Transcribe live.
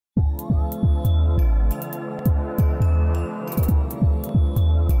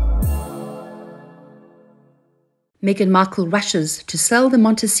Meghan Markle rushes to sell the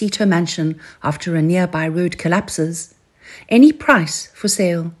Montecito mansion after a nearby road collapses. Any price for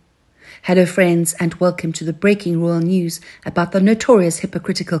sale. Hello friends, and welcome to the breaking royal news about the notorious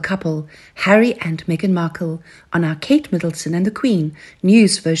hypocritical couple Harry and Meghan Markle on our Kate Middleton and the Queen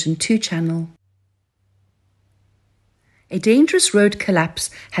News version 2 channel. A dangerous road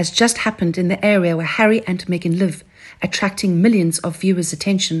collapse has just happened in the area where Harry and Meghan live, attracting millions of viewers'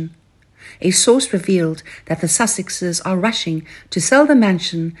 attention. A source revealed that the Sussexes are rushing to sell the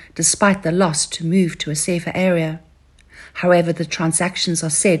mansion despite the loss to move to a safer area. However, the transactions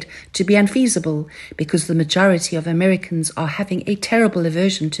are said to be unfeasible because the majority of Americans are having a terrible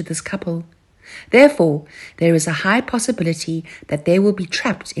aversion to this couple. Therefore, there is a high possibility that they will be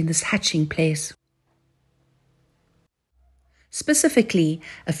trapped in this hatching place. Specifically,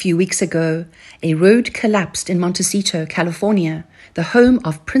 a few weeks ago, a road collapsed in Montecito, California, the home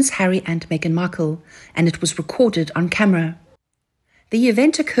of Prince Harry and Meghan Markle, and it was recorded on camera. The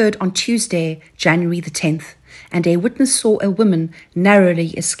event occurred on Tuesday, January the 10th, and a witness saw a woman narrowly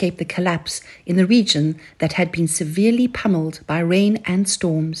escape the collapse in the region that had been severely pummeled by rain and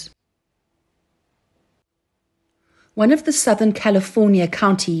storms. One of the Southern California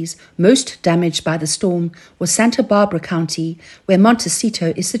counties most damaged by the storm was Santa Barbara County, where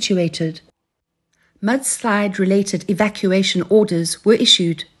Montecito is situated. Mudslide-related evacuation orders were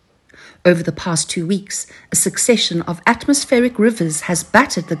issued. Over the past 2 weeks, a succession of atmospheric rivers has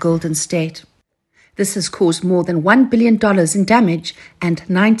battered the Golden State. This has caused more than $1 billion in damage and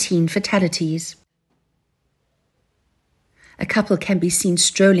 19 fatalities. A couple can be seen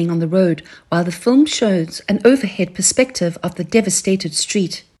strolling on the road while the film shows an overhead perspective of the devastated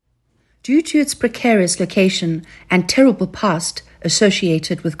street. Due to its precarious location and terrible past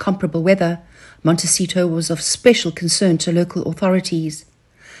associated with comparable weather, Montecito was of special concern to local authorities.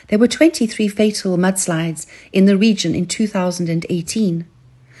 There were 23 fatal mudslides in the region in 2018.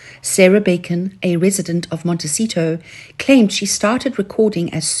 Sarah Bacon, a resident of Montecito, claimed she started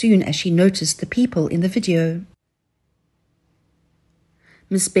recording as soon as she noticed the people in the video.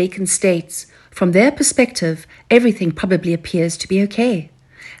 Ms. Bacon states, from their perspective, everything probably appears to be okay.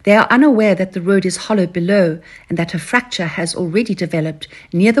 They are unaware that the road is hollow below and that a fracture has already developed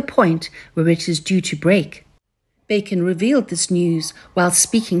near the point where it is due to break. Bacon revealed this news while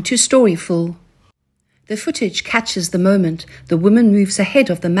speaking to Storyful. The footage catches the moment the woman moves ahead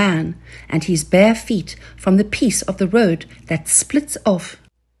of the man and his bare feet from the piece of the road that splits off.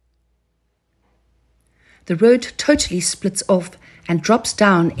 The road totally splits off and drops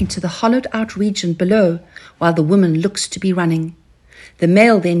down into the hollowed-out region below while the woman looks to be running. The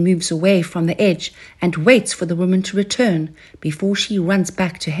male then moves away from the edge and waits for the woman to return before she runs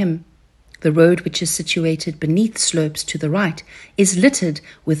back to him. The road, which is situated beneath slopes to the right, is littered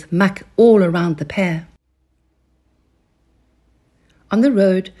with muck all around the pair. On the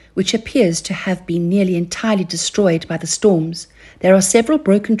road, which appears to have been nearly entirely destroyed by the storms, there are several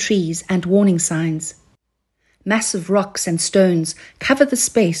broken trees and warning signs. Massive rocks and stones cover the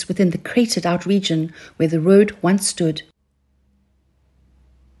space within the cratered-out region where the road once stood.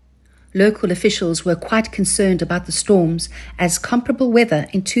 Local officials were quite concerned about the storms as comparable weather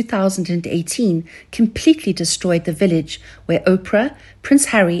in 2018 completely destroyed the village where Oprah, Prince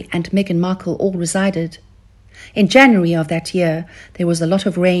Harry and Meghan Markle all resided. In January of that year, there was a lot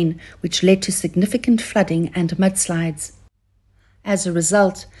of rain which led to significant flooding and mudslides. As a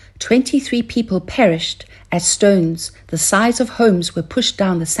result, 23 people perished as stones the size of homes were pushed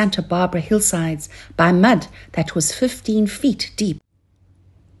down the Santa Barbara hillsides by mud that was 15 feet deep.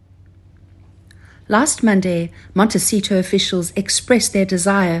 Last Monday, Montecito officials expressed their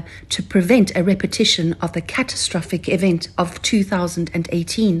desire to prevent a repetition of the catastrophic event of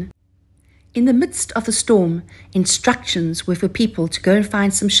 2018. In the midst of the storm, instructions were for people to go and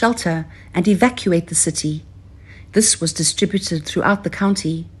find some shelter and evacuate the city. This was distributed throughout the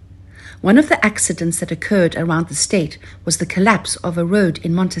county. One of the accidents that occurred around the state was the collapse of a road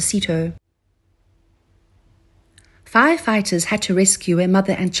in Montecito. Firefighters had to rescue a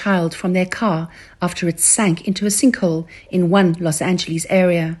mother and child from their car after it sank into a sinkhole in one Los Angeles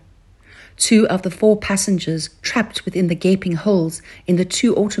area. 2 of the 4 passengers trapped within the gaping holes in the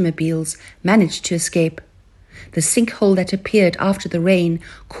 2 automobiles managed to escape. The sinkhole that appeared after the rain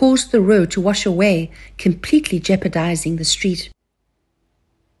caused the road to wash away, completely jeopardizing the street.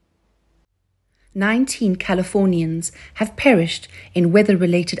 19 Californians have perished in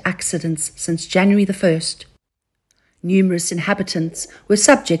weather-related accidents since January the 1st. Numerous inhabitants were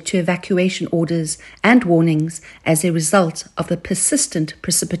subject to evacuation orders and warnings as a result of the persistent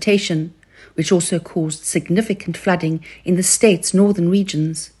precipitation, which also caused significant flooding in the state's northern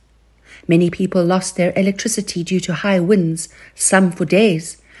regions. Many people lost their electricity due to high winds, some for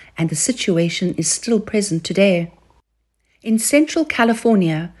days, and the situation is still present today. In Central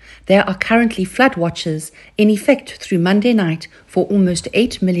California, there are currently flood watches in effect through Monday night for almost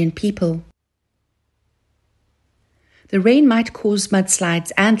 8 million people. The rain might cause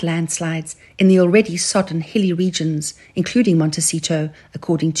mudslides and landslides in the already sodden hilly regions, including Montecito,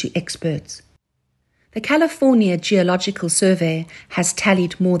 according to experts. The California Geological Survey has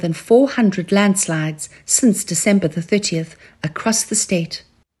tallied more than 400 landslides since December the 30th across the state.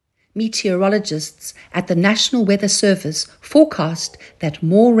 Meteorologists at the National Weather Service forecast that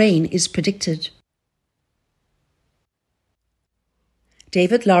more rain is predicted.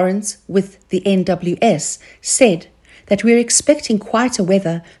 David Lawrence with the NWS said that we're expecting quieter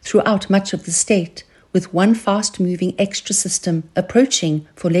weather throughout much of the state, with one fast-moving extra system approaching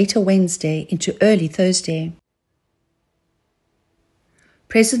for later Wednesday into early Thursday.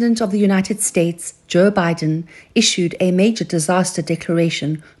 President of the United States, Joe Biden, issued a major disaster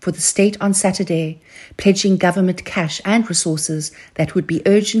declaration for the state on Saturday, pledging government cash and resources that would be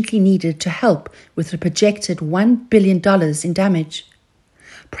urgently needed to help with the projected $1 billion in damage.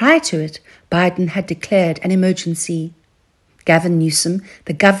 Prior to it, Biden had declared an emergency. Gavin Newsom,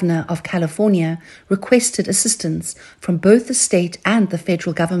 the governor of California, requested assistance from both the state and the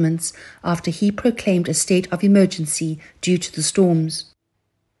federal governments after he proclaimed a state of emergency due to the storms.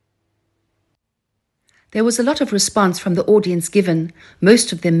 There was a lot of response from the audience given.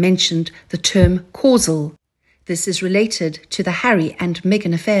 Most of them mentioned the term causal. This is related to the Harry and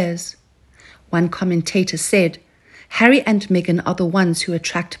Meghan affairs. One commentator said, "Harry and Meghan are the ones who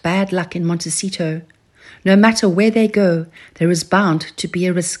attract bad luck in Montecito. No matter where they go, there is bound to be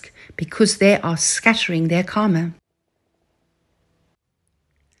a risk because they are scattering their karma."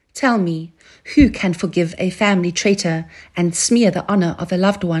 Tell me, who can forgive a family traitor and smear the honor of a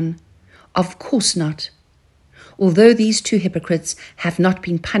loved one? Of course not. Although these two hypocrites have not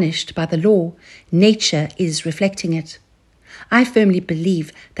been punished by the law, nature is reflecting it. I firmly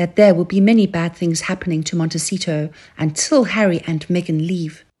believe that there will be many bad things happening to Montecito until Harry and Meghan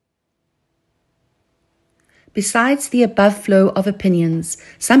leave. Besides the above flow of opinions,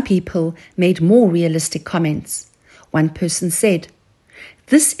 some people made more realistic comments. One person said,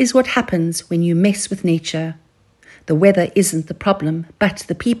 "This is what happens when you mess with nature. The weather isn't the problem, but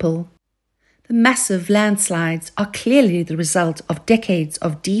the people. The massive landslides are clearly the result of decades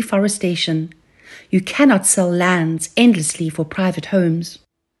of deforestation. You cannot sell lands endlessly for private homes.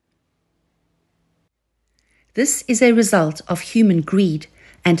 This is a result of human greed,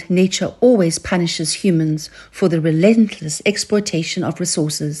 and nature always punishes humans for the relentless exploitation of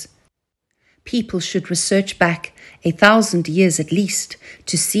resources. People should research back 1,000 years at least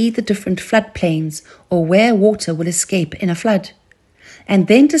to see the different floodplains or where water will escape in a flood, and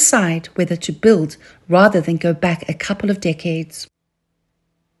then decide whether to build rather than go back a couple of decades."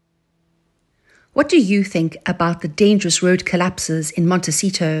 What do you think about the dangerous road collapses in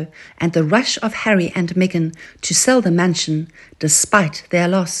Montecito and the rush of Harry and Meghan to sell the mansion despite their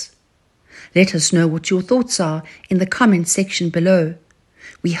loss? Let us know what your thoughts are in the comment section below.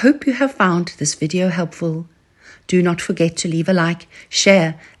 We hope you have found this video helpful. Do not forget to leave a like,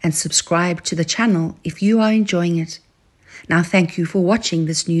 share, and subscribe to the channel if you are enjoying it. Now thank you for watching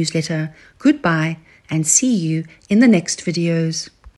this newsletter. Goodbye and see you in the next videos.